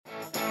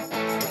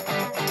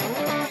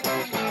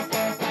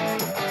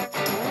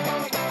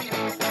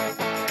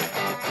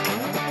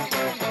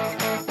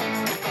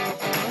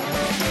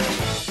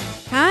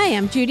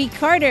I'm Judy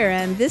Carter,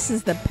 and this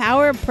is the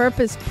Power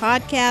Purpose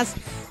Podcast,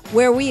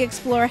 where we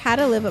explore how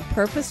to live a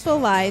purposeful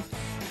life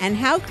and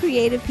how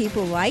creative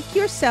people like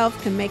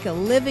yourself can make a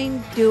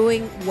living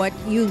doing what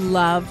you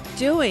love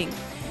doing.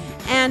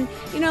 And,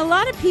 you know, a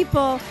lot of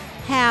people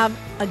have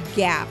a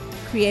gap.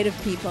 Creative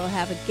people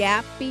have a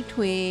gap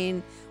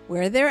between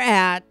where they're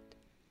at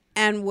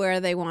and where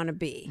they want to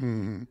be,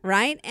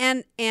 right?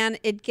 And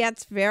it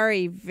gets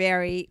very,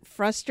 very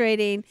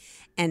frustrating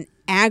and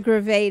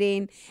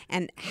aggravating.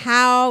 And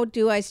how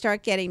do I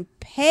start getting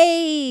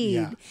paid?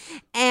 Yeah.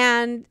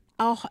 And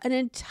an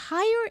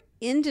entire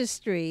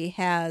industry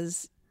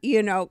has,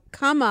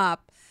 come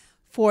up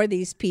for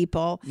these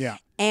people. Yeah.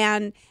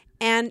 And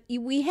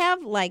we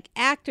have like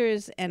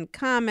actors and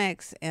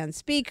comics and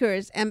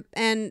speakers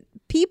and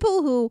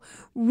people who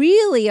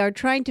really are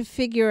trying to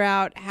figure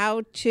out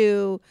how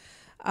to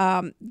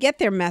get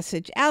their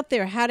message out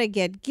there, how to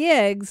get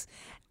gigs,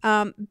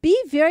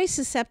 be very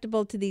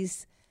susceptible to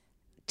these,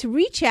 to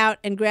reach out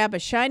and grab a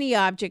shiny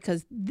object,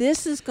 because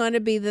this is going to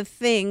be the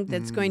thing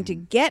that's going to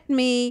get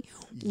me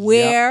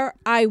where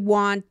I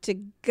want to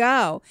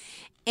go.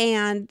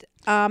 And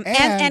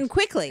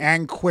quickly.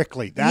 And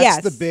quickly.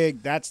 That's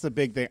the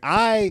big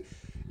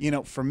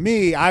thing. For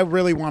me, I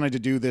really wanted to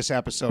do this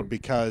episode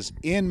because,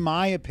 in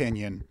my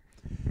opinion,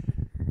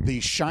 the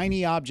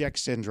shiny object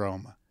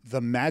syndrome,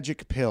 the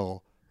magic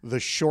pill, the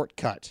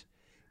shortcut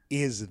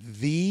is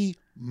the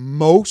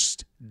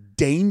most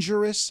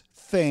dangerous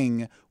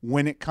thing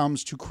when it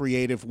comes to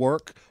creative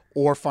work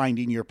or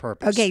finding your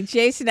purpose. Okay,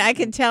 Jason, I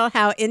can tell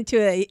how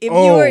into it. If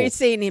you were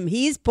seeing him,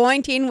 he's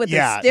pointing with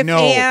a stiff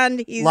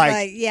hand. He's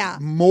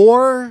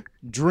more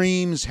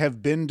dreams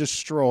have been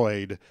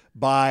destroyed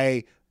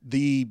by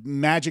the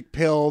magic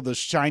pill, the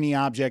shiny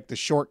object, the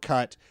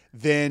shortcut,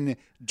 than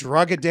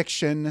drug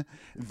addiction,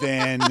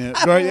 than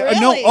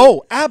really?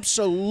 No,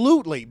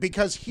 absolutely.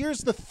 Because here's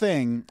the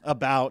thing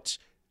about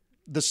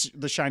the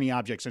shiny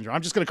object syndrome.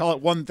 I'm just going to call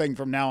it one thing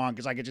from now on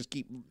because I could just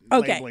keep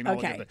labeling all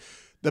of it.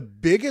 The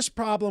biggest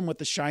problem with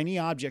the shiny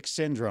object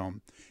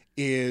syndrome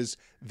is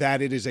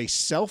that it is a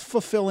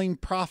self-fulfilling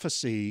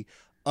prophecy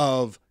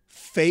of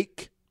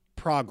fake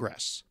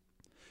progress.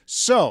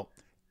 So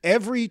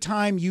every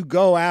time you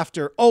go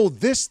after,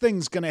 this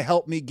thing's going to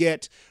help me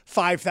get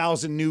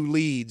 5,000 new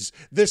leads,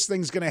 this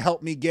thing's going to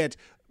help me get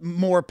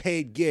more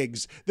paid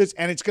gigs,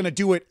 and it's going to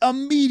do it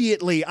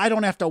immediately. I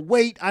don't have to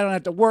wait. I don't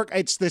have to work.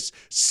 It's this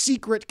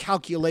secret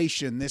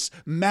calculation, this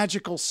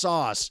magical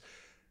sauce.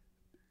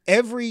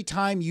 Every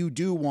time you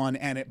do one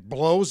and it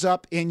blows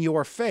up in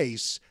your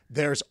face,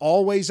 there's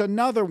always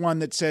another one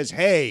that says,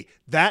 hey,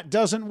 that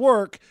doesn't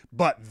work,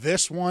 but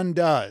this one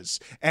does.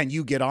 And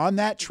you get on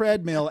that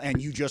treadmill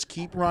and you just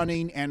keep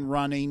running and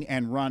running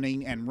and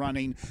running and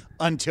running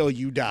until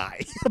you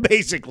die,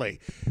 basically.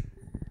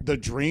 The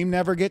dream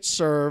never gets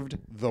served.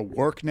 The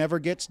work never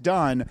gets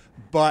done.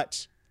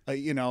 But,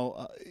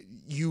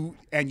 you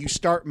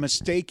start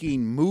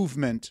mistaking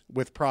movement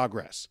with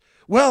progress.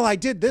 Well, I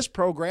did this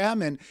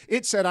program and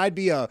it said I'd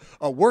be a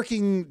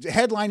working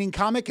headlining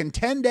comic in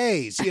 10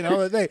 days.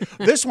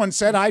 This one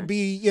said I'd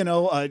be,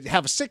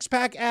 have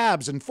 6-pack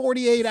abs in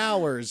 48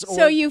 hours.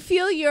 So you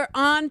feel you're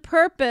on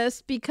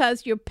purpose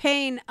because you're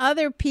paying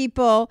other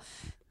people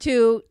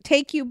to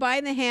take you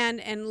by the hand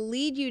and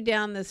lead you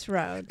down this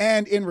road.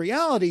 And in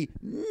reality,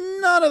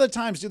 none of the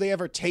times do they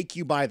ever take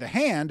you by the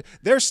hand.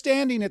 They're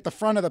standing at the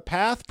front of the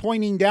path,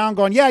 pointing down,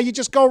 going, yeah, you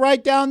just go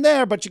right down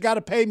there, but you got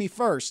to pay me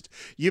first.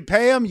 You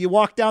pay them, you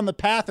walk down the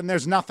path, and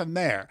there's nothing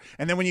there.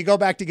 And then when you go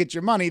back to get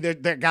your money,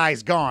 that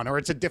guy's gone, or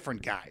it's a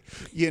different guy,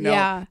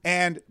 Yeah.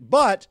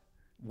 But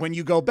when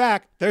you go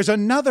back, there's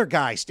another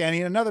guy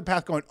standing in another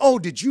path going, oh,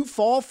 did you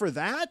fall for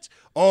that?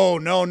 Oh,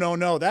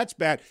 no, that's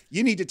bad.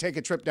 You need to take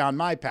a trip down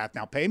my path.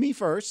 Now pay me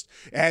first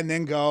and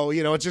then go.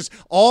 It's just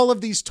all of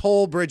these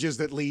toll bridges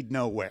that lead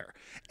nowhere.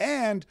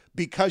 And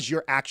because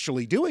you're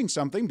actually doing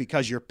something,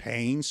 because you're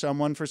paying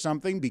someone for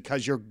something,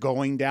 because you're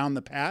going down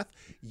the path,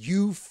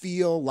 you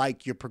feel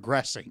like you're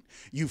progressing.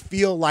 You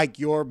feel like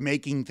you're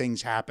making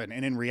things happen.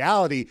 And in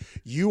reality,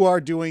 you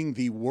are doing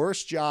the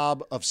worst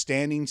job of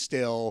standing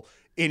still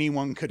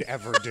anyone could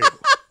ever do.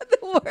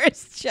 The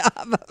worst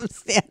job of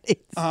standing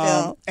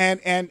still.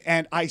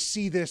 And I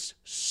see this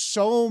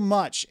so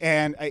much,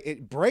 and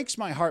it breaks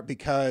my heart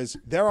because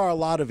there are a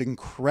lot of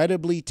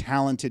incredibly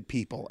talented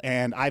people.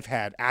 And I've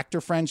had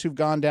actor friends who've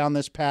gone down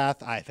this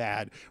path. I've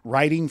had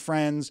writing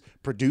friends,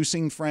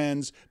 producing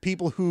friends,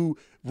 people who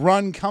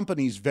run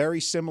companies very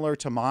similar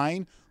to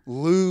mine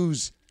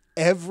lose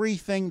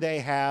everything they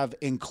have,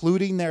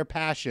 including their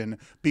passion,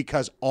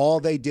 because all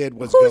they did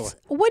was go.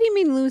 What do you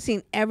mean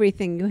losing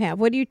everything you have?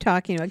 What are you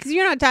talking about? Because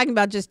you're not talking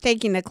about just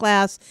taking a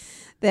class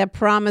that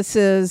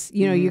promises,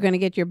 you're going to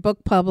get your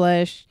book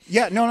published.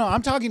 Yeah, no,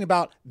 I'm talking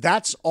about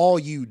that's all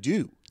you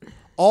do.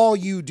 All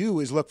you do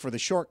is look for the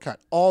shortcut.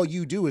 All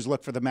you do is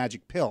look for the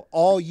magic pill.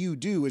 All you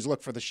do is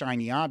look for the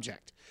shiny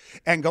object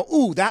and go,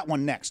 ooh, that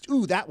one next.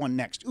 Ooh, that one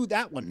next. Ooh,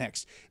 that one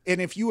next. And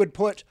if you would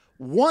put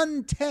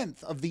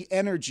 1/10 of the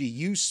energy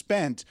you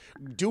spent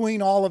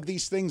doing all of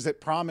these things that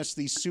promise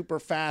these super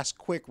fast,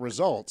 quick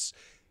results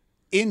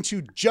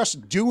into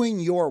just doing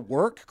your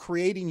work,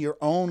 creating your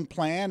own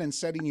plan and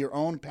setting your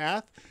own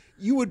path,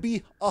 you would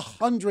be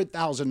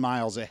 100,000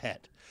 miles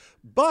ahead.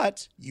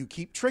 But you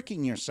keep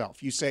tricking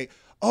yourself. You say,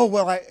 oh,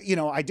 well,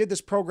 I did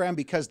this program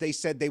because they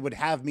said they would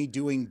have me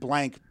doing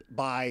blank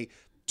by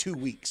 2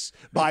 weeks,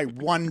 by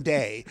 1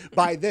 day,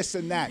 by this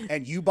and that.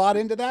 And you bought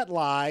into that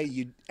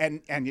lie.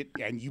 And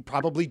you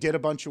probably did a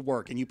bunch of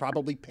work, and you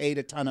probably paid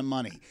a ton of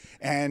money,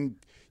 and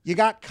you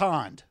got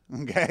conned.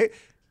 Okay.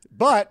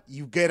 But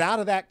you get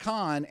out of that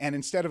con, and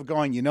instead of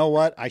going, you know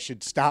what, I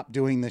should stop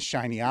doing this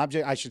shiny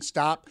object. I should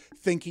stop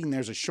thinking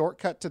there's a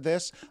shortcut to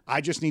this. I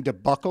just need to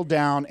buckle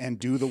down and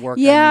do the work.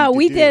 Yeah,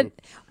 we did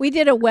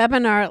a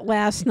webinar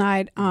last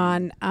night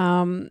on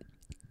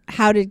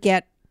how to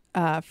get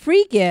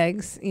free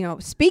gigs,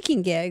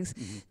 speaking gigs,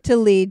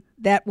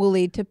 that will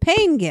lead to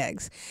paying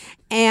gigs.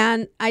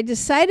 And I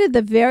decided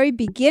the very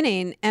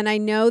beginning, and I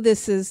know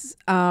this is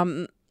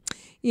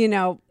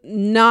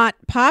not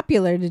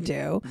popular to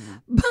do,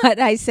 but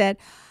I said,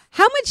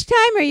 how much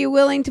time are you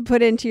willing to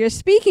put into your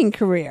speaking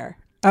career?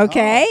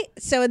 Okay. Oh.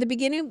 So at the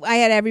beginning, I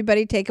had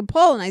everybody take a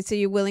poll, and I said,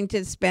 you're willing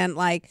to spend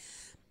like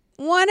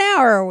 1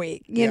 hour a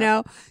week, you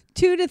know,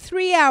 2 to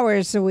 3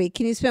 hours a week.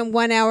 Can you spend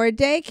 1 hour a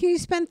day? Can you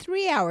spend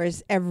 3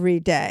 hours every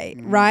day?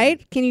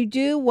 Right? Can you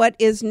do what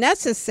is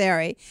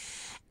necessary?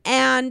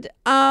 And,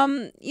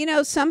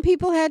 some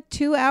people had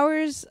 2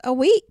 hours a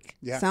week.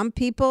 Yeah. Some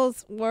people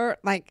were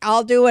like,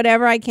 I'll do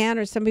whatever I can,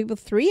 or some people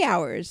 3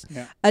 hours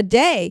a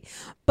day.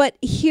 But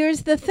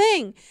here's the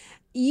thing.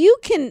 You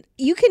can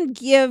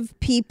give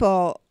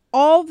people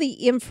all the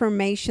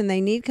information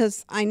they need,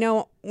 because I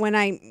know when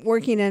I'm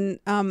working in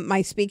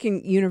my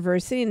speaking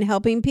university and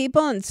helping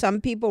people, and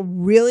some people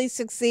really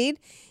succeed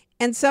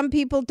and some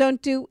people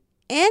don't do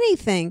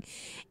anything.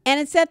 And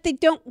it's that they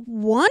don't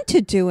want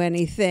to do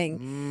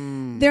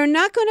anything. They're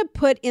not going to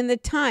put in the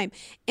time.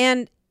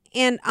 And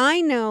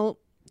I know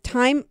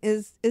time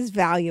is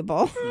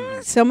valuable.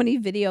 So many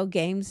video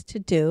games to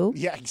do.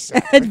 Yeah,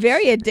 exactly.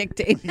 Very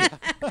addicting.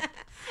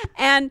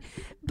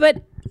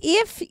 But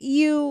if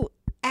you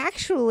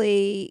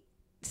actually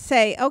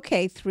say,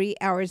 okay, 3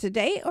 hours a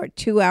day or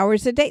 2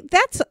 hours a day,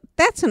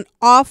 that's an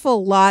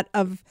awful lot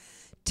of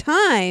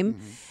time.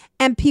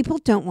 And people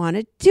don't want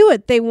to do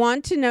it. They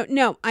want to know,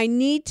 no, I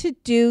need to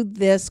do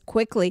this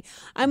quickly.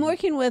 I'm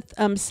working with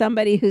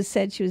somebody who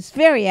said she was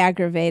very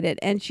aggravated.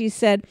 And she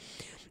said,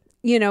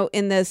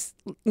 in this,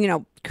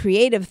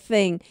 creative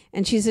thing,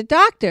 and she's a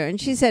doctor.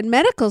 And she said,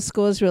 medical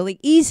school is really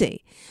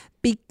easy.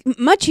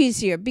 Much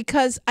easier,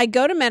 because I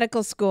go to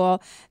medical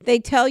school. They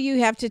tell you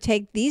have to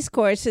take these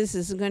courses.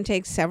 This is going to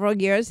take several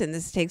years, and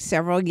this takes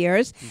several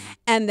years.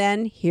 And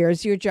then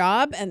here's your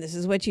job, and this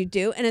is what you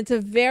do. And it's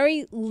a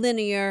very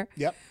linear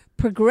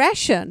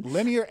progression.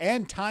 Linear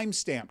and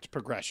time-stamped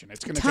progression.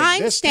 It's going to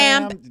take this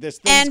time, this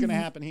thing's going to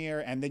happen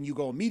here, and then you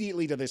go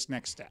immediately to this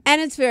next step.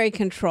 And it's very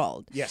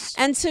controlled. Yes.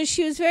 And so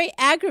she was very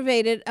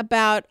aggravated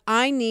about,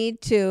 I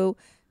need to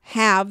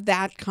have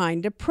that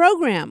kind of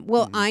program.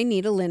 Well, I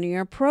need a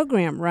linear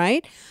program,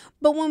 right?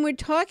 But when we're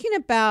talking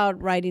about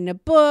writing a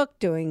book,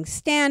 doing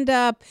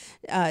stand-up,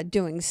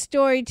 doing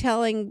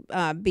storytelling,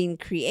 being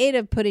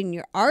creative, putting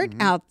your art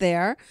out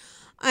there,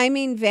 I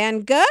mean,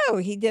 Van Gogh,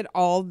 he did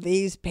all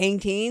these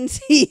paintings.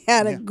 He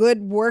had a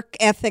good work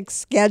ethic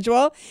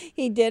schedule.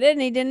 He did it,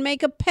 and he didn't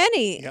make a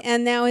penny.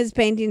 And now his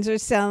paintings are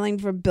selling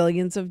for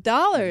billions of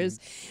dollars.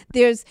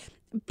 There's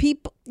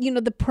people,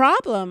 the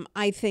problem,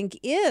 I think,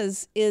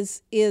 is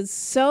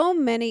so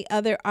many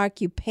other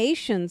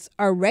occupations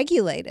are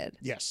regulated.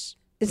 Yes.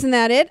 Isn't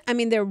that it? I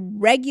mean, they're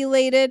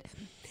regulated,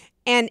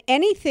 and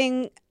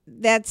anything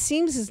that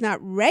seems is not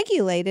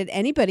regulated,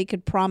 anybody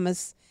could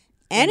promise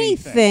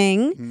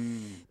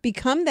anything,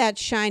 become that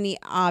shiny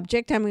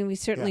object. I mean, we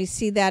certainly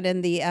see that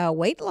in the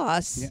weight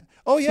loss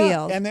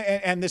field.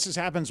 And this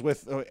happens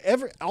with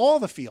all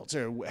the fields,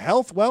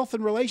 health, wealth,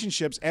 and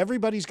relationships.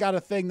 Everybody's got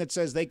a thing that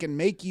says they can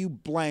make you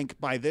blank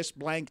by this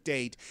blank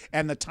date,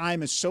 and the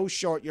time is so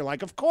short. You're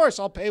like, of course,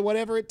 I'll pay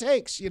whatever it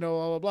takes.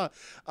 Blah blah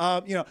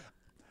blah.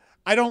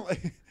 I don't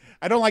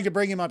like to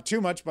bring him up too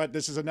much, but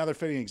this is another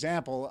fitting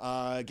example.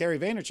 Gary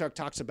Vaynerchuk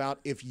talks about,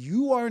 if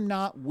you are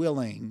not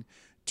willing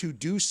to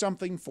do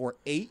something for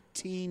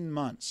 18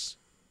 months,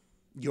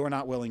 you're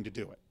not willing to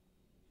do it.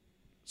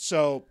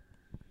 So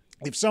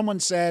if someone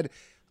said,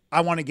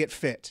 I want to get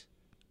fit,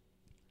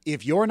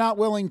 if you're not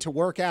willing to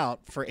work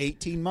out for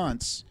 18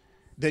 months,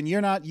 then you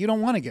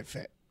don't want to get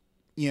fit.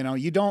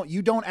 You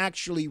don't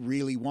actually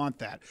really want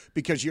that,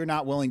 because you're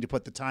not willing to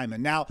put the time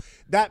in. Now,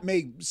 that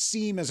may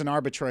seem as an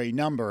arbitrary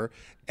number,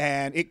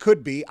 and it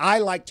could be. I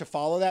like to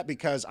follow that,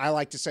 because I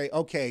like to say,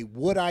 okay,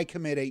 would I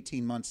commit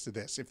 18 months to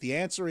this? If the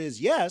answer is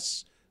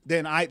yes,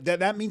 then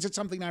that means it's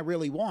something I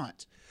really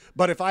want.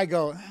 But if I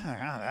go,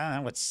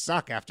 that would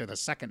suck after the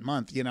second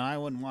month, I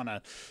wouldn't want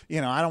to,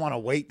 I don't want to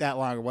wait that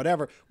long or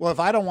whatever. Well, if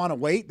I don't want to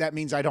wait, that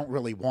means I don't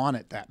really want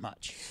it that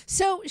much.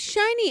 So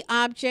shiny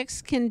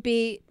objects can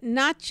be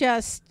not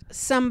just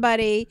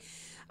somebody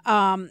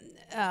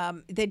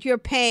that you're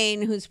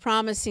paying who's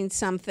promising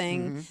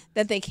something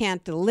that they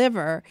can't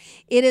deliver.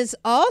 It is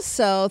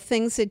also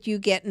things that you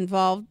get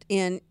involved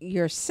in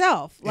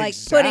yourself, like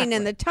putting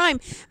in the time.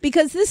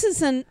 Because this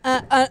is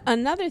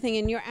another thing,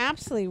 and you're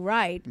absolutely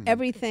right.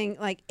 Everything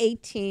like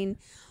 18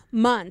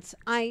 months.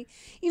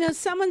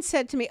 Someone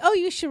said to me, "Oh,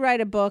 you should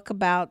write a book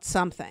about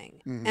something."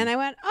 And I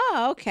went,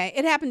 "Oh, okay."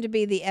 It happened to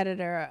be the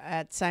editor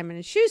at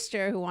Simon &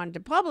 Schuster who wanted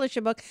to publish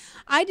a book.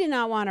 I did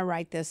not want to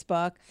write this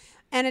book.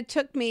 And it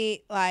took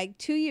me like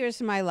 2 years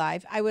of my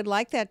life. I would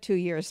like that 2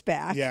 years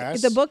back.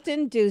 Yes. The book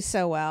didn't do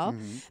so well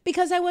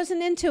because I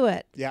wasn't into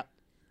it. Yeah.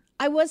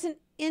 I wasn't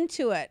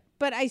into it.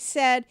 But I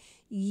said,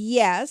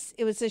 yes,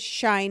 it was a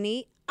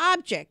shiny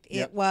object.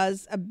 Yep. It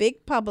was a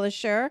big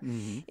publisher.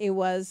 It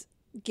was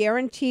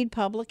guaranteed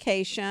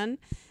publication,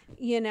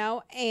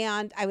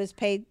 and I was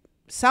paid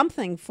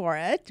something for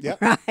it,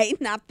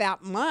 right? Not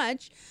that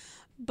much.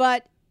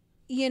 But,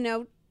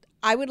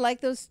 I would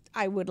like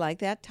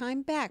that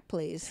time back,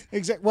 please.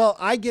 Exactly. Well,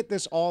 I get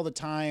this all the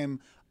time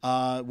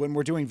when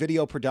we're doing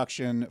video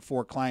production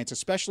for clients,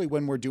 especially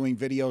when we're doing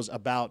videos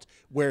about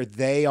where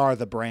they are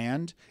the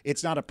brand.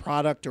 It's not a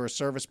product or a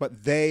service,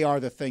 but they are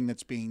the thing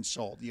that's being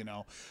sold,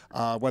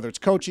 whether it's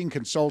coaching,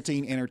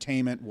 consulting,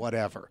 entertainment,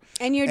 whatever.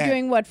 And you're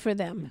doing what for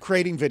them?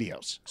 Creating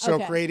videos. So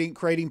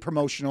creating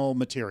promotional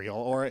material,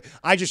 or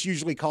I just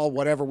usually call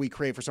whatever we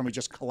create for somebody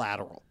just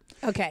collateral.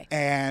 Okay.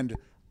 And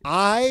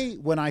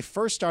when I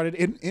first started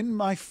in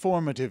my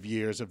formative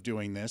years of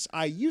doing this,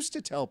 I used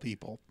to tell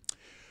people,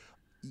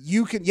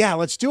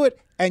 let's do it.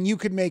 And you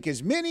can make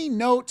as many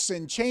notes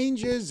and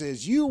changes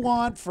as you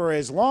want for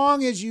as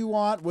long as you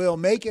want. We'll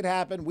make it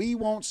happen. We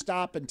won't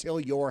stop until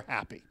you're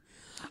happy.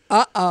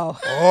 Uh-oh.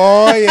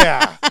 Oh,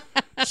 yeah.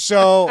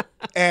 So,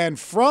 and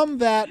from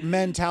that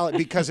mentality,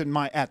 because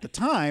at the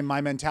time,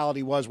 my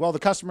mentality was, well, the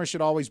customer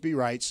should always be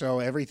right. So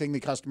everything the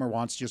customer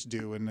wants, just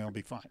do and they'll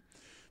be fine.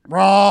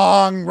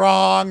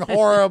 Wrong,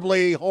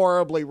 horribly,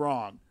 horribly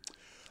wrong.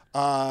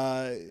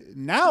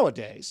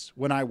 Nowadays,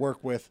 when I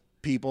work with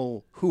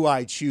people who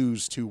I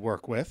choose to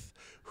work with,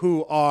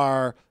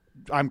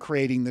 I'm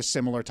creating this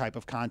similar type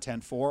of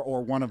content for,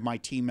 or one of my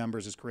team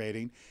members is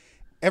creating,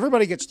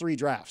 everybody gets 3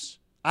 drafts.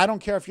 I don't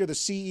care if you're the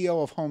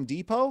CEO of Home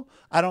Depot.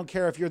 I don't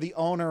care if you're the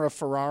owner of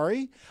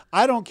Ferrari.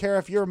 I don't care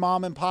if you're a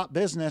mom and pop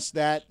business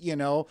that,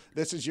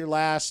 this is your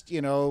last,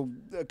 a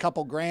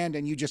couple grand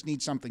and you just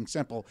need something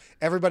simple.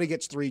 Everybody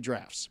gets 3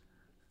 drafts.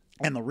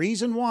 And the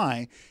reason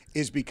why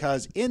is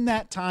because in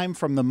that time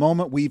from the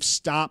moment we've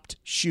stopped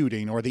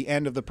shooting or the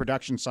end of the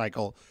production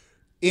cycle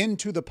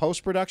into the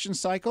post-production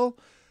cycle,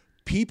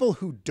 people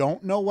who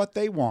don't know what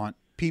they want,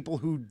 people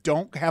who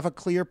don't have a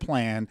clear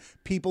plan,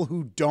 people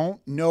who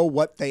don't know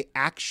what they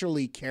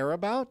actually care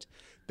about,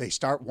 they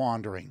start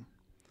wandering.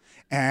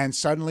 And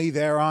suddenly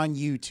they're on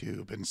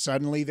YouTube, and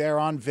suddenly they're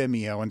on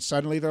Vimeo, and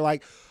suddenly they're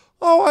like,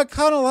 oh, I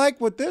kind of like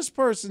what this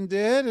person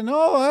did, and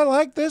oh, I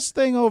like this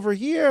thing over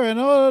here, and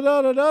oh,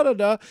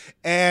 da-da-da-da-da.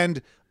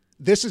 And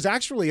this is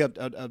actually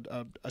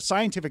a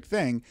scientific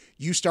thing.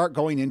 You start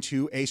going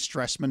into a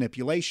stress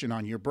manipulation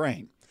on your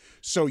brain.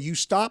 So you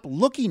stop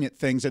looking at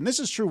things, and this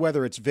is true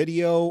whether it's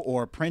video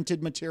or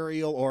printed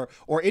material or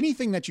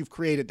anything that you've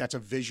created that's a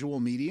visual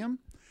medium.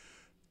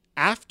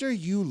 After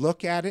you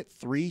look at it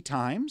 3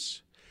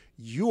 times,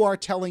 you are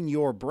telling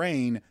your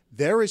brain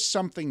there is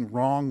something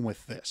wrong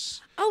with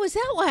this. Oh, is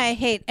that why I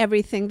hate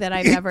everything that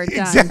I've ever done?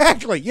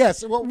 Exactly.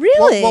 Yes. Well,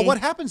 really? Well, what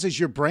happens is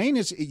your brain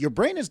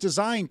is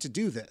designed to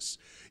do this.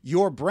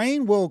 Your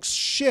brain will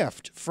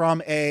shift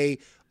from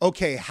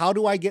okay, how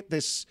do I get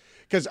this?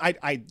 Because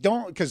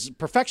because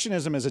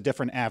perfectionism is a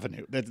different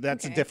avenue.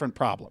 That's a different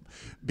problem.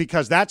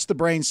 Because that's the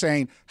brain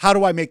saying, how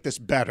do I make this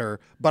better?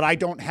 But I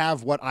don't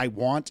have what I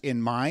want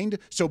in mind.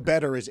 So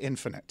better is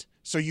infinite.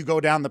 So you go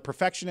down the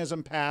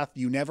perfectionism path,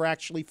 you never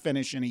actually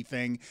finish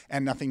anything,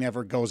 and nothing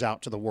ever goes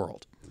out to the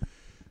world.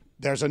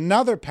 There's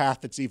another path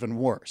that's even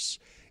worse.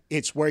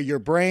 It's where your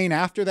brain,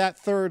 after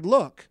that 3rd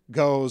look,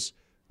 goes,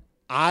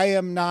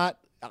 if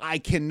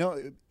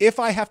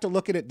I have to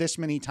look at it this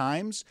many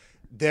times,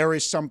 there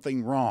is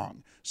something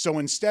wrong. So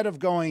instead of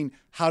going,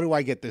 how do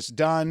I get this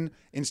done?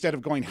 Instead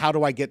of going, how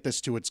do I get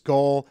this to its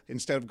goal?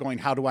 Instead of going,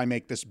 how do I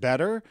make this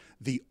better?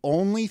 The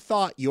only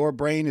thought your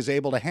brain is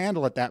able to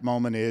handle at that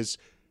moment is,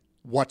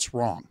 what's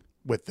wrong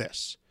with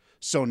this?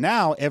 So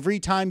now every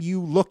time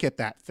you look at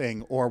that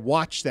thing or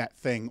watch that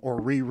thing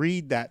or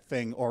reread that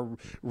thing or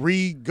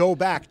go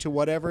back to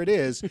whatever it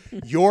is,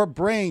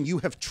 you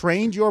have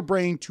trained your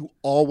brain to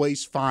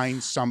always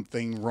find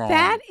something wrong.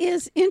 That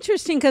is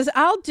interesting because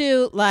I'll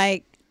do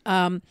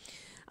I'll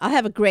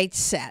have a great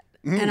set.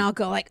 And I'll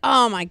go like,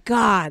 oh my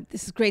God,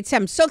 this is a great set.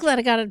 I'm so glad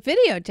I got it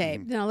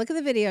videotaped. And I'll look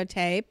at the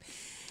videotape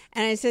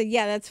and I said,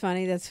 yeah, that's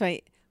funny. That's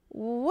funny.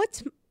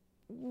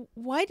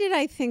 Why did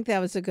I think that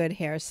was a good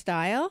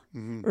hairstyle?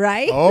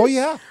 Right? Oh,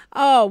 yeah.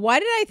 Oh, why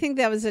did I think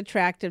that was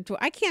attractive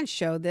I can't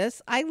show this.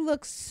 I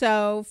look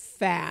so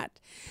fat.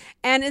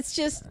 And it's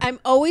just, I'm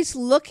always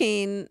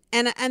looking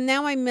and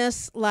now I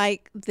miss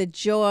like the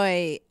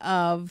joy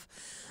of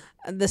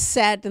the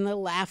set and the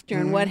laughter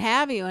and what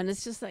have you. And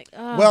it's just like,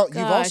 oh, well, gosh.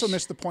 You've also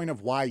missed the point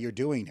of why you're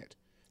doing it.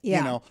 Yeah.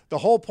 You know, the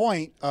whole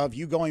point of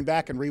you going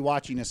back and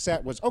rewatching a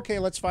set was, okay,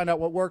 let's find out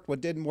what worked,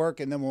 what didn't work,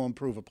 and then we'll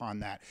improve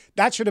upon that.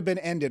 That should have been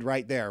ended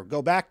right there.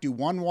 Go back, do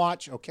one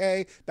watch.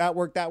 Okay, that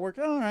worked. All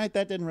right,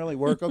 that didn't really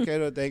work.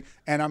 Okay,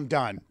 and I'm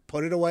done.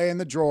 Put it away in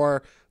the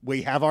drawer.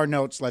 We have our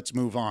notes. Let's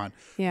move on.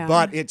 Yeah.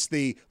 But it's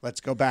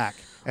let's go back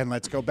and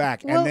let's go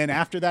back. Well, and then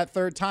after that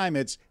third time,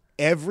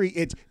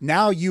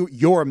 now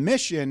your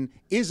mission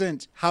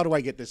isn't how do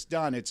I get this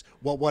done? It's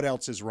what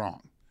else is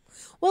wrong?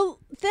 Well,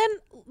 then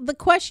the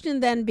question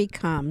then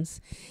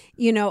becomes,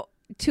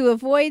 to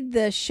avoid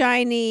the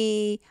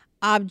shiny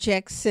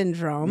object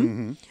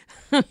syndrome,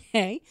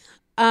 okay,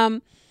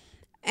 and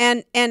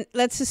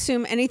let's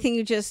assume anything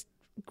you just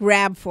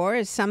grab for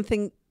is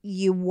something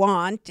you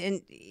want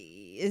and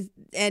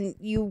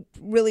you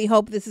really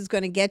hope this is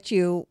going to get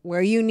you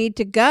where you need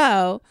to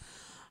go.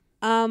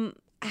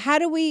 How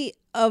do we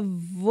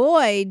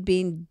avoid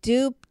being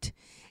duped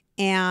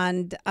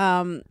and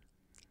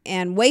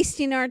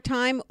wasting our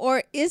time,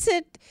 or is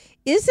it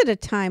a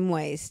time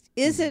waste?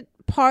 Is it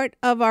part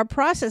of our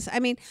process? I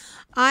mean,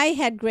 I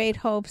had great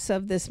hopes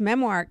of this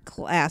memoir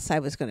class I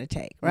was going to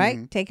take,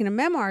 right? Taking a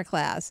memoir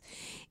class,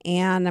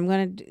 and I'm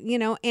going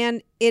to,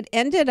 and it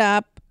ended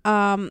up,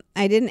 I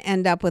didn't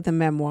end up with a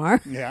memoir.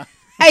 Yeah.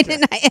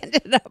 I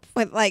ended up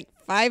with like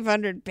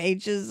 500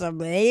 pages of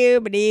blah.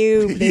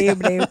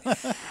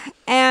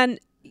 And,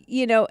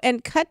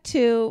 and cut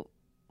to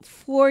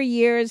 4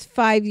 years,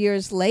 5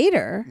 years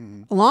later,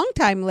 a long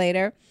time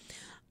later,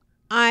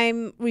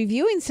 I'm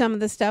reviewing some of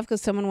the stuff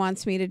because someone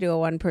wants me to do a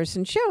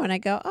one-person show. And I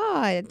go,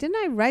 didn't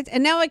I write?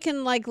 And now I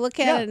can look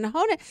at it and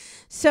hone it.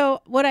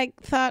 So what I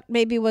thought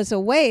maybe was a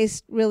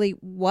waste really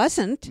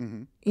wasn't.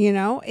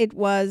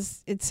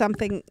 It's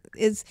something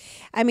is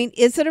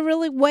it a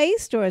really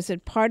waste, or is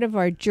it part of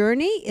our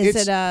journey?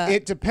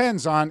 It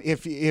depends on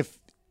if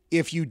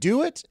you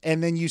do it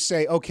and then you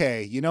say,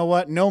 okay, you know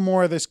what? No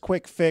more of this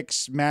quick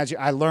fix magic.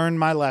 I learned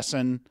my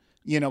lesson,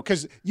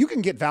 because you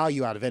can get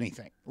value out of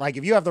anything. Like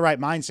if you have the right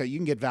mindset, you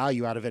can get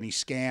value out of any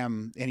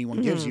scam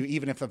anyone gives you,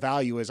 even if the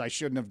value is I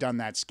shouldn't have done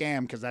that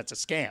scam because that's a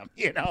scam.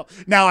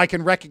 Now I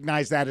can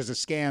recognize that as a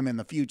scam in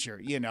the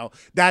future.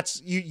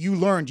 That's you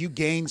learned, you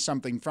gained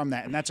something from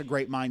that. And that's a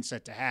great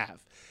mindset to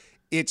have.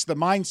 It's the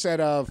mindset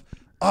of,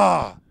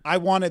 I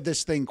wanted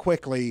this thing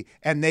quickly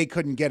and they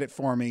couldn't get it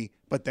for me,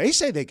 but they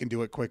say they can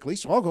do it quickly,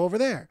 so I'll go over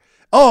there.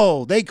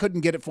 Oh, they couldn't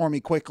get it for me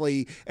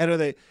quickly,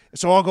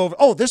 so I'll go over.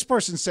 Oh, this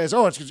person says,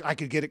 I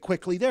could get it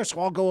quickly there,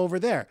 so I'll go over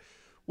there.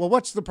 Well,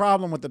 what's the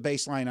problem with the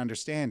baseline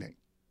understanding?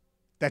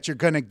 That you're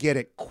going to get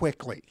it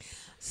quickly.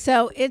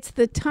 So it's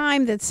the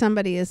time that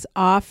somebody is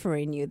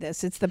offering you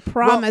this. It's the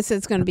promise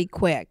it's going to be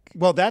quick.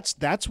 Well,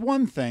 that's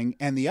one thing.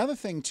 And the other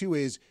thing, too,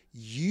 is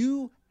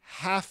you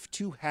have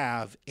to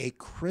have a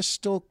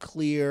crystal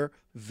clear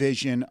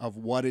vision of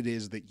what it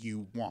is that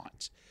you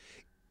want.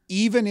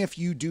 Even if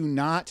you do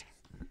not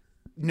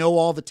know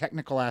all the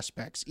technical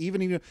aspects,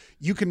 even if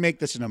you can make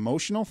this an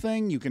emotional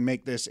thing, you can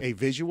make this a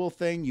visual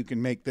thing, you can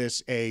make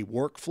this a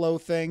workflow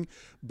thing,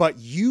 but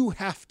you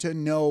have to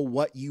know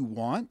what you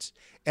want.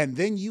 And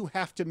then you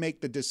have to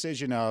make the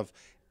decision of,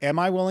 am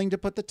I willing to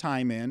put the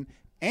time in?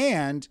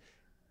 And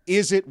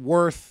is it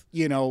worth,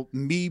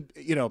 me,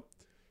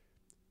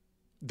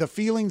 the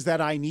feelings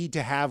that I need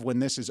to have when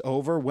this is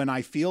over, when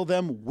I feel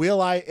them,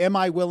 am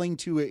I willing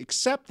to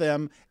accept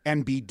them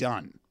and be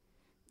done?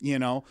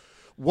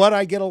 What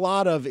I get a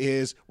lot of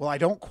is, I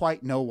don't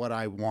quite know what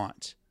I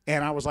want.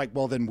 And I was like,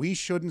 well, then we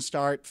shouldn't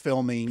start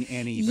filming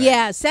anything.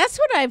 Yes, that's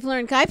what I've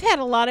learned. I've had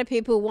a lot of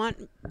people who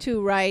want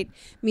to write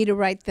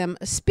them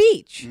a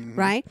speech,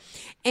 right?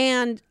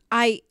 And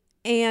they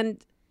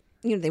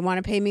want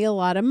to pay me a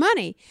lot of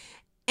money.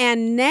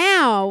 And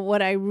now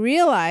what I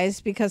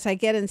realize, because I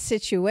get in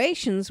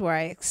situations where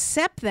I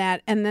accept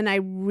that, and then I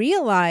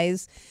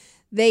realize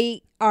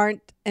they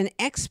aren't an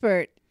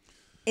expert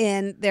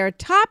in their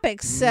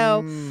topics.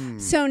 So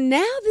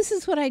now this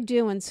is what I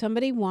do when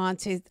somebody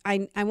wants it.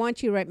 I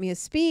want you to write me a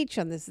speech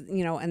on this,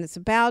 and it's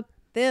about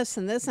this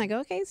and this. And I go,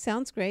 okay,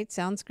 sounds great.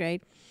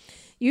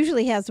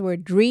 Usually has the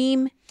word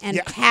dream and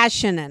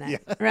passion in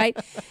it, right?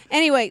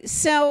 Anyway,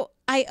 so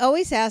I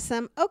always ask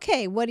them,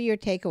 okay, what are your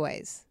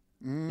takeaways?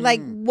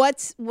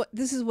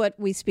 This is what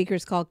we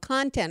speakers call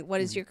content.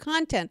 What is your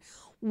content?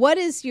 What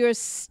is your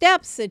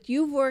steps that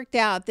you've worked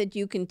out that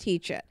you can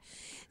teach it?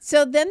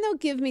 So then they'll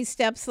give me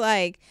steps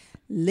like,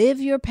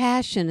 live your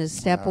passion is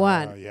step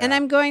one. Yeah. And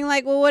I'm going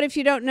what if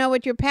you don't know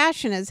what your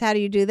passion is? How do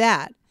you do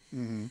that?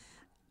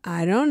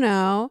 I don't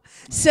know.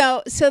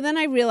 So then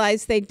I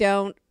realize they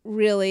don't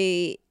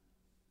really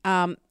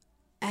have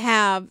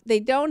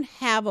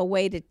a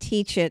way to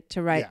teach it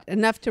to write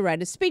enough to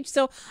write a speech.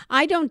 So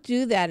I don't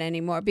do that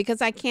anymore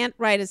because I can't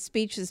write a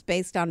speech that's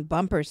based on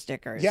bumper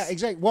stickers. Yeah,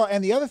 exactly. Well,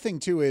 and the other thing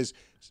too is,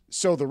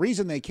 so the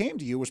reason they came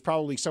to you was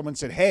probably someone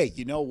said, hey,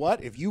 you know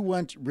what? If you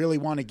really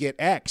want to get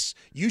X,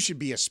 you should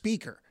be a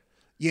speaker.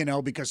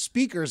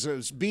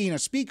 because being a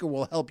speaker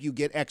will help you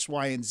get X,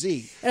 Y, and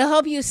Z. It'll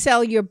help you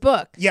sell your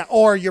book. Yeah,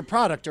 or your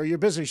product or your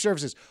business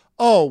services.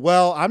 Oh,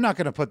 well, I'm not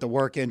going to put the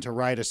work in to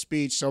write a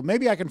speech, so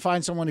maybe I can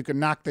find someone who can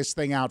knock this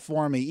thing out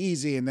for me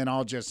easy, and then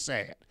I'll just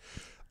say it.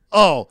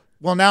 Oh,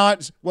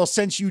 well,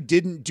 since you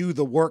didn't do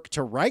the work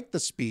to write the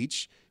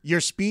speech,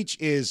 your speech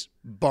is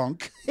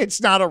bunk. It's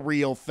not a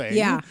real thing.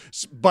 Yeah.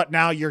 But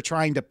now you're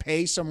trying to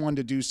pay someone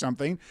to do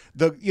something.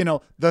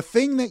 The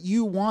thing that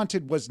you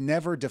wanted was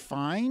never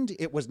defined.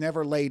 It was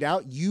never laid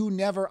out. You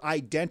never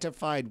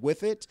identified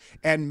with it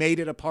and made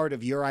it a part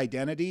of your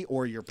identity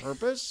or your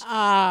purpose.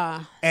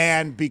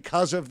 And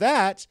because of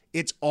that,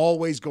 it's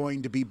always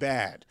going to be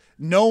bad.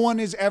 No one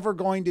is ever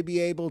going to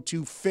be able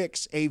to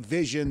fix a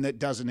vision that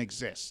doesn't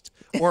exist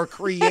or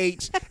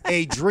create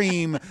a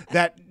dream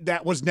that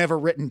was never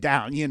written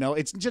down.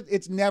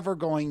 It's never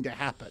going to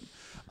happen.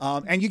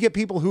 And you get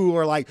people who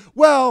are like,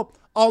 well,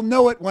 I'll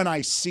know it when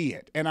I see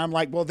it. And I'm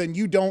like, well, then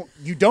you don't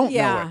know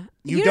it.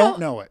 You don't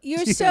know it.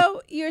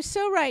 You're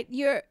so right.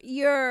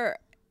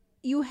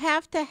 You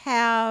have to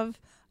have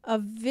a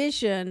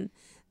vision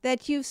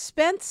that you've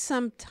spent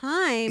some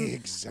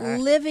time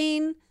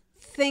living,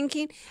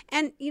 thinking,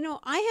 and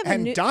I have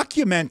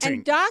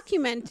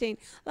documenting.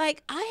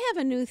 Like, I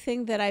have a new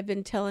thing that I've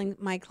been telling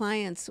my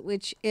clients,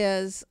 which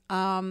is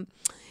I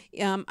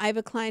have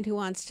a client who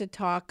wants to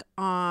talk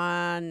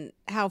on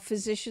how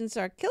physicians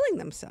are killing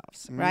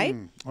themselves, right?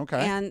 Okay.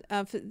 And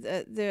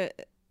the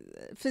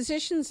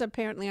physicians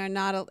apparently are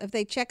not, if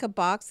they check a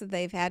box that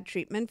they've had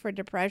treatment for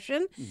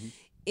depression,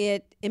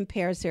 it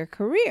impairs their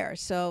career.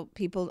 So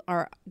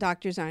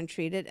doctors aren't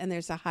treated, and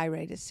there's a high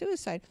rate of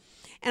suicide.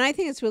 And I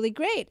think it's really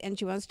great, and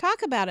she wants to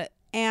talk about it.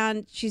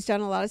 And she's done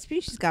a lot of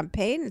speeches. She's gotten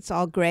paid, and it's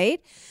all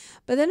great.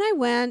 But then I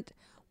went,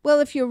 well,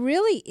 if you're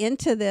really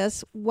into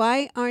this,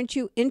 why aren't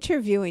you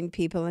interviewing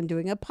people and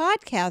doing a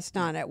podcast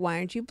on it? Why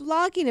aren't you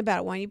blogging about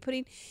it? Why aren't you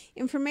putting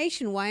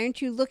information? Why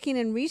aren't you looking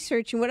and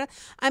researching?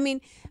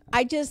 Then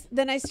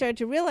I started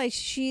to realize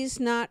she's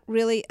not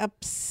really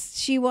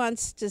she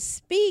wants to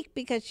speak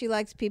because she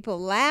likes people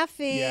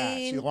laughing. Yeah,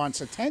 she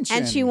wants attention.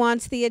 And she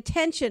wants the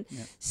attention.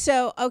 Yeah.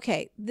 So,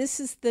 okay, this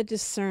is the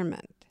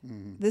discernment.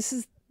 Mm-hmm.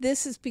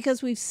 This is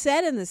because we've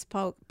said in this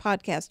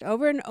podcast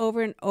over and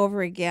over and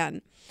over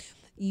again,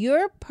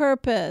 your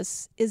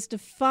purpose is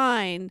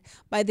defined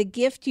by the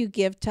gift you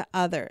give to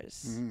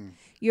others. Mm.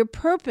 Your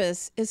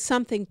purpose is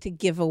something to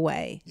give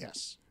away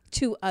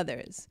to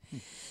others.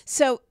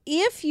 So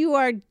if you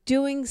are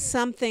doing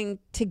something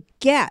to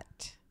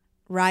get,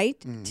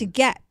 right, to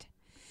get,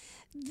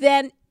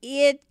 then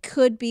it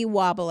could be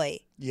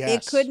wobbly.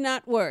 Yes. It could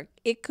not work.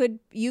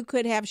 You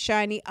could have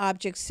shiny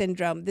object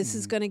syndrome. This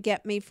is going to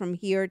get me from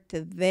here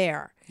to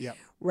there. Yep.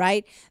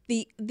 Right?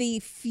 The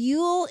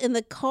fuel in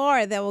the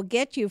car that will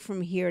get you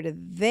from here to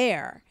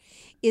there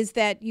is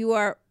that you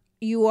are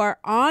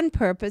on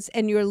purpose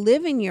and you're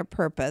living your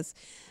purpose.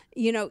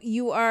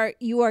 You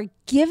are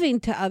giving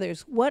to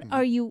others. What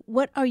are you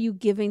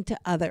giving to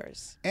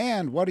others?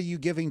 And what are you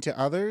giving to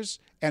others?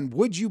 And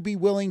would you be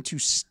willing to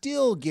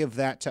still give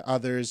that to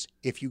others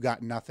if you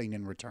got nothing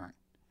in return?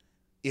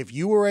 If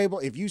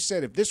you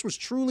said, if this was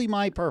truly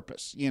my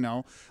purpose,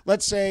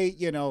 let's say,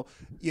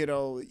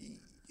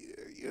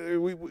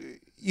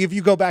 if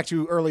you go back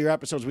to earlier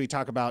episodes, we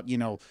talk about,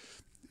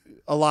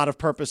 a lot of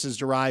purposes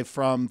derived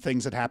from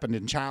things that happened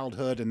in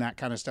childhood and that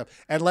kind of stuff.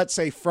 And let's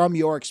say from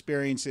your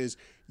experiences,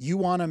 you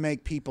want to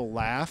make people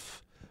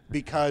laugh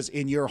because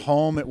in your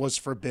home it was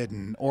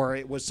forbidden or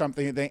it was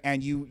something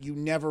and you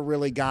never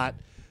really got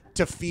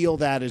to feel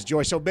that as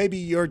joy. So maybe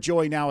your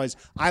joy now is,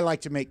 I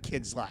like to make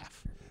kids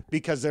laugh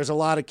because there's a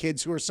lot of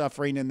kids who are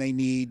suffering and they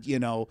need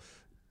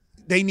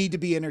to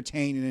be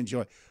entertained and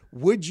enjoy.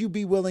 Would you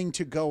be willing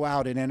to go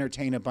out and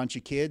entertain a bunch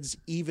of kids,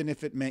 even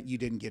if it meant you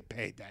didn't get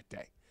paid that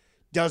day?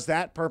 Does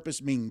that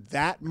purpose mean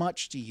that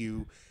much to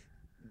you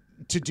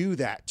to do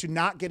that, to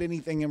not get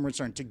anything in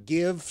return, to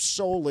give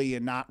solely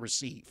and not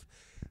receive?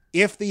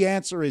 If the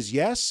answer is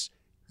yes,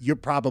 you're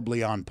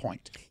probably on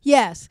point.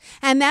 Yes.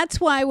 And that's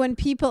why when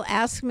people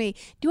ask me,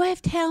 do I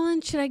have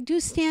talent? Should I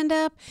do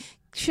stand-up?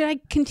 Should I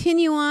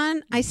continue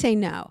on? I say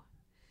no.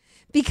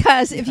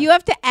 Because if you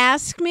have to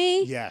ask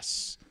me,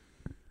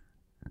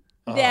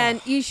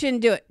 then you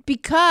shouldn't do it.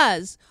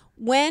 Because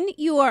when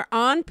you are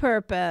on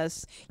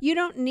purpose, you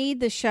don't need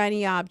the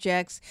shiny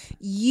objects.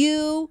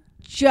 You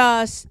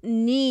just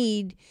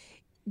need,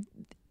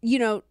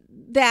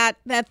 that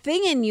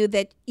thing in you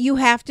that you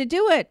have to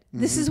do it.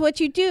 Mm-hmm. This is what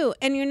you do.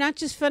 And you're not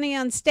just funny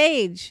on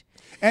stage.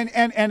 And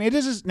it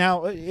is,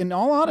 now, in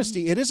all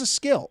honesty, it is a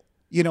skill.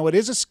 It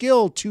is a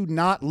skill to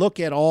not look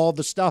at all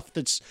the stuff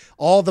that's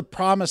all the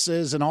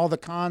promises and all the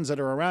cons that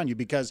are around you.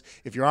 Because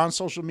if you're on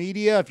social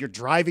media, if you're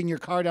driving your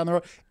car down the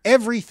road,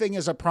 everything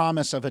is a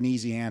promise of an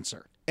easy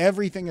answer.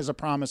 Everything is a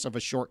promise of a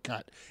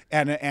shortcut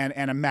and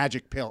a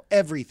magic pill.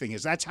 Everything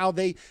is. That's how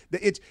if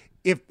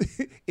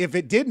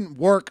it didn't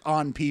work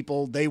on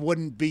people, they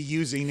wouldn't be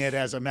using it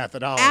as a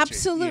methodology.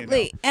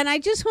 Absolutely. And I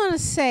just want to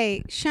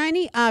say,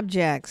 shiny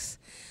objects,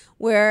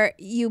 where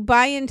you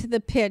buy into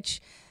the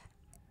pitch,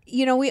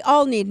 we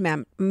all need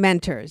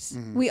mentors.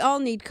 Mm-hmm. We all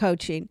need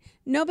coaching.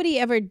 Nobody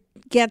ever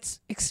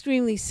gets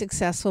extremely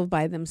successful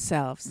by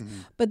themselves. Mm-hmm.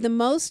 But the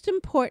most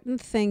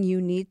important thing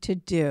you need to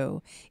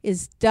do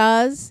is,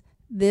 does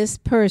this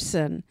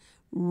person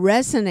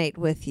resonate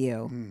with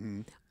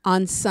you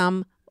on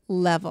some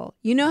level?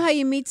 You know how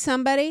you meet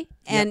somebody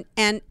and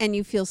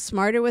you feel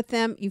smarter with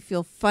them, you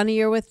feel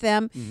funnier with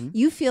them,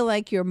 you feel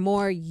like you're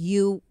more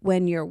you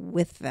when you're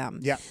with them.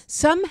 Yeah.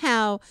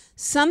 Somehow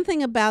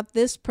something about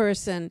this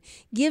person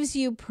gives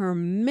you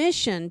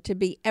permission to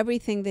be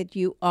everything that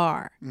you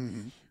are.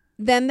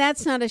 Then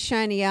that's not a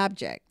shiny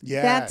object.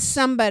 Yes. That's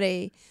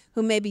somebody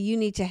who maybe you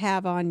need to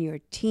have on your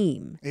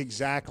team.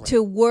 Exactly.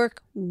 To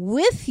work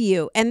with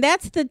you. And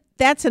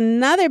that's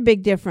another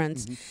big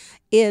difference,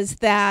 is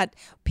that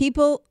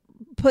people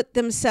put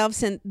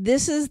themselves in,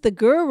 this is the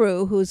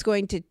guru who's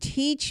going to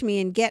teach me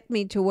and get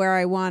me to where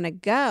I want to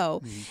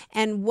go.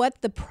 And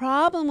what the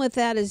problem with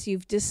that is,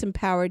 you've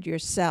disempowered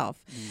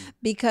yourself.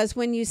 Because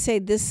when you say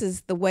this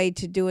is the way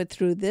to do it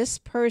through this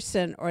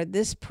person or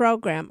this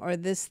program or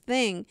this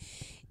thing,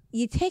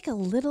 you take a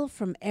little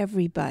from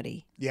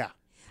everybody. Yeah.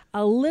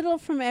 A little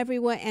from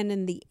everyone, and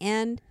in the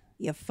end,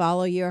 you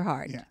follow your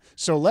heart. Yeah.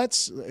 So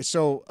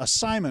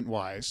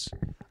assignment-wise,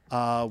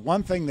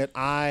 one thing that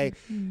I,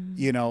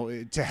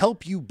 to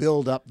help you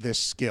build up this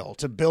skill,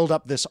 to build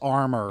up this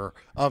armor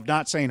of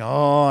not saying,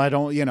 oh, I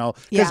don't,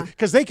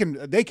 because they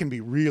can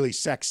be really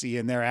sexy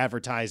in their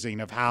advertising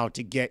of how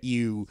to get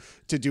you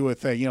to do a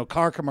thing.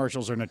 Car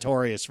commercials are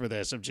notorious for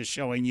this, of just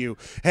showing you,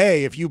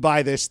 hey, if you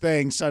buy this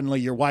thing, suddenly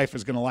your wife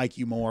is going to like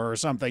you more or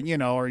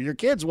something, or your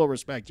kids will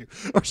respect you,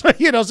 or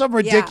some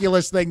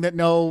ridiculous thing that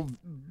no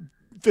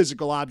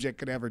physical object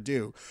could ever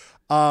do.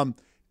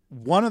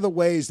 One of the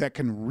ways that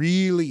can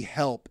really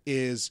help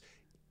is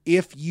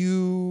if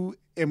you,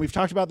 and we've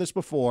talked about this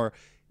before,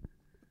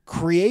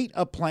 create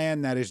a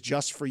plan that is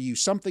just for you,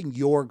 something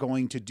you're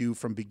going to do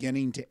from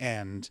beginning to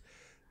end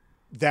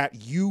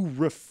that you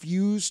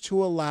refuse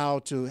to allow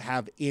to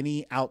have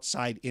any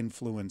outside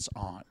influence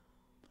on.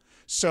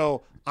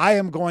 So I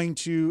am going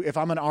to, if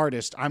I'm an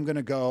artist, I'm going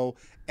to go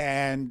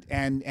and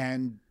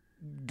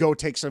go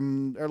take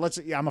some, or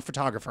I'm a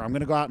photographer. I'm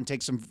going to go out and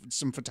take some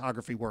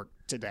photography work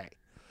today.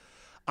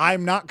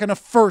 I'm not going to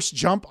first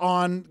jump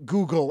on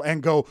Google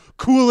and go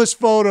coolest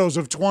photos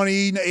of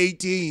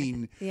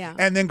 2018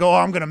 and then go,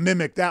 I'm going to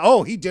mimic that.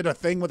 Oh, he did a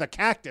thing with a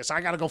cactus. I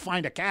got to go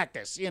find a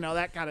cactus,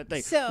 that kind of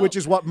thing, which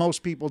is what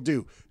most people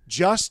do.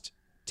 Just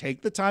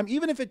take the time,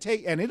 even if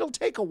and it'll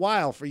take a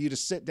while for you to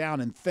sit down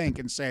and think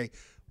and say,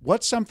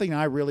 what's something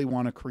I really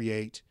want to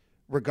create,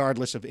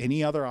 regardless of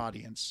any other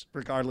audience,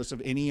 regardless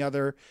of any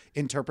other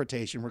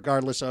interpretation,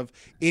 regardless of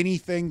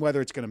anything,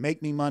 whether it's going to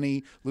make me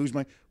money, lose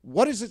money.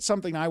 What is it,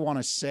 something I want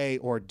to say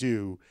or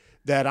do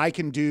that I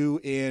can do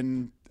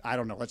in, I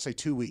don't know, let's say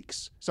 2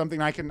 weeks,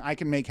 something I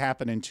can make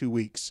happen in 2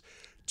 weeks,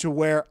 to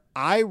where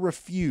I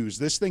refuse,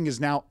 this thing is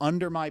now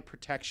under my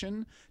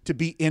protection, to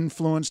be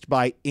influenced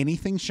by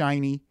anything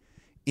shiny,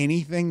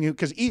 anything new.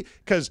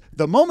 Because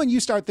the moment you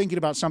start thinking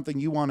about something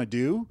you want to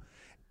do,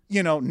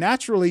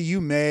 naturally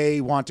you may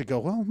want to go,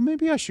 well,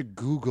 maybe I should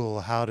Google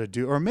how to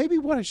do, or maybe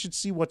I should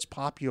see what's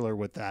popular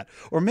with that,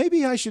 or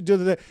maybe I should do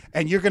that.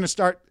 And you're going to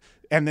start,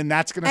 and then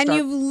that's going to start.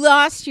 And you've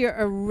lost your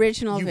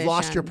original vision. You've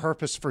lost your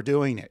purpose for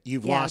doing it.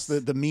 You've lost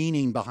the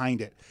meaning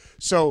behind it.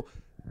 So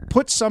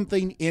put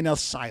something in a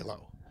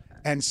silo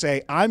and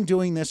say, I'm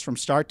doing this from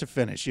start to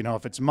finish.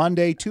 If it's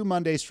Monday, 2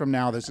 Mondays from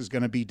now, this is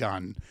going to be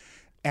done.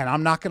 And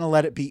I'm not going to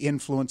let it be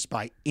influenced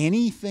by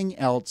anything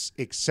else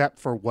except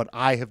for what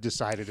I have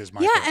decided is my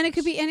purpose. And it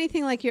could be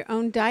anything like your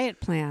own diet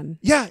plan.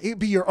 Yeah, it'd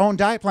be your own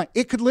diet plan.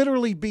 It could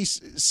literally be,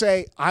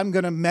 say, I'm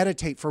going to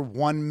meditate for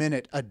 1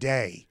 minute a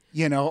day,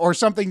 or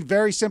something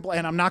very simple.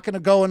 And I'm not going to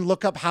go and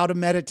look up how to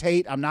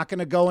meditate. I'm not going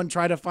to go and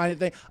try to find a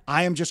thing.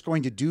 I am just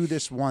going to do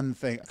this one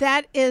thing.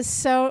 That is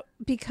so,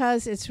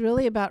 because it's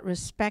really about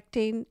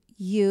respecting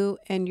you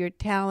and your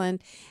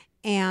talent.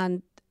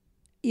 And,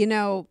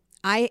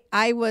 I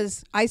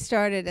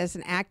started as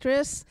an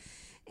actress,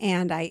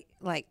 and I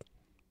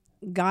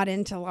got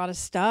into a lot of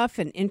stuff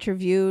and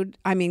interviewed.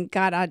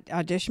 Got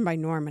auditioned by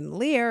Norman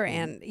Lear,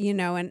 and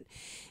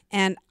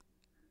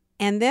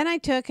then I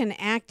took an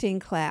acting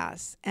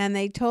class, and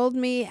they told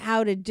me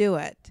how to do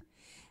it,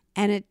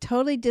 and it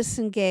totally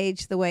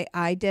disengaged the way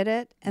I did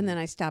it, and then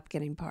I stopped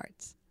getting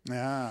parts.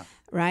 Yeah.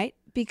 Right?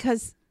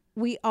 Because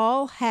we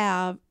all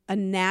have a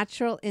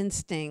natural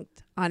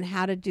instinct on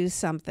how to do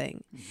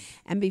something.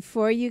 And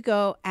before you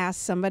go ask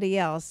somebody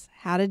else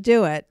how to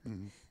do it,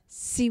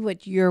 see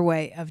what your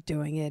way of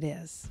doing it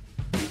is.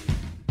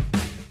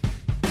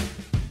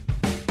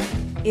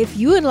 If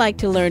you would like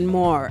to learn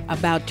more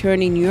about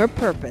turning your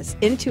purpose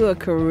into a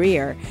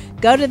career,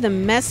 go to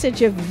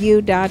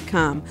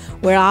themessageofyou.com,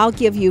 where I'll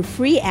give you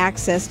free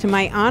access to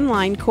my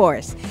online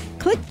course.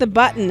 Click the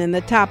button in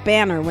the top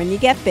banner when you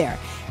get there.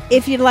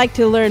 If you'd like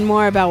to learn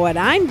more about what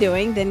I'm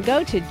doing, then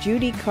go to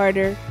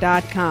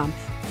judycarter.com.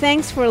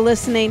 Thanks for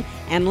listening,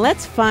 and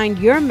let's find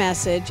your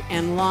message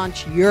and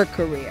launch your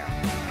career.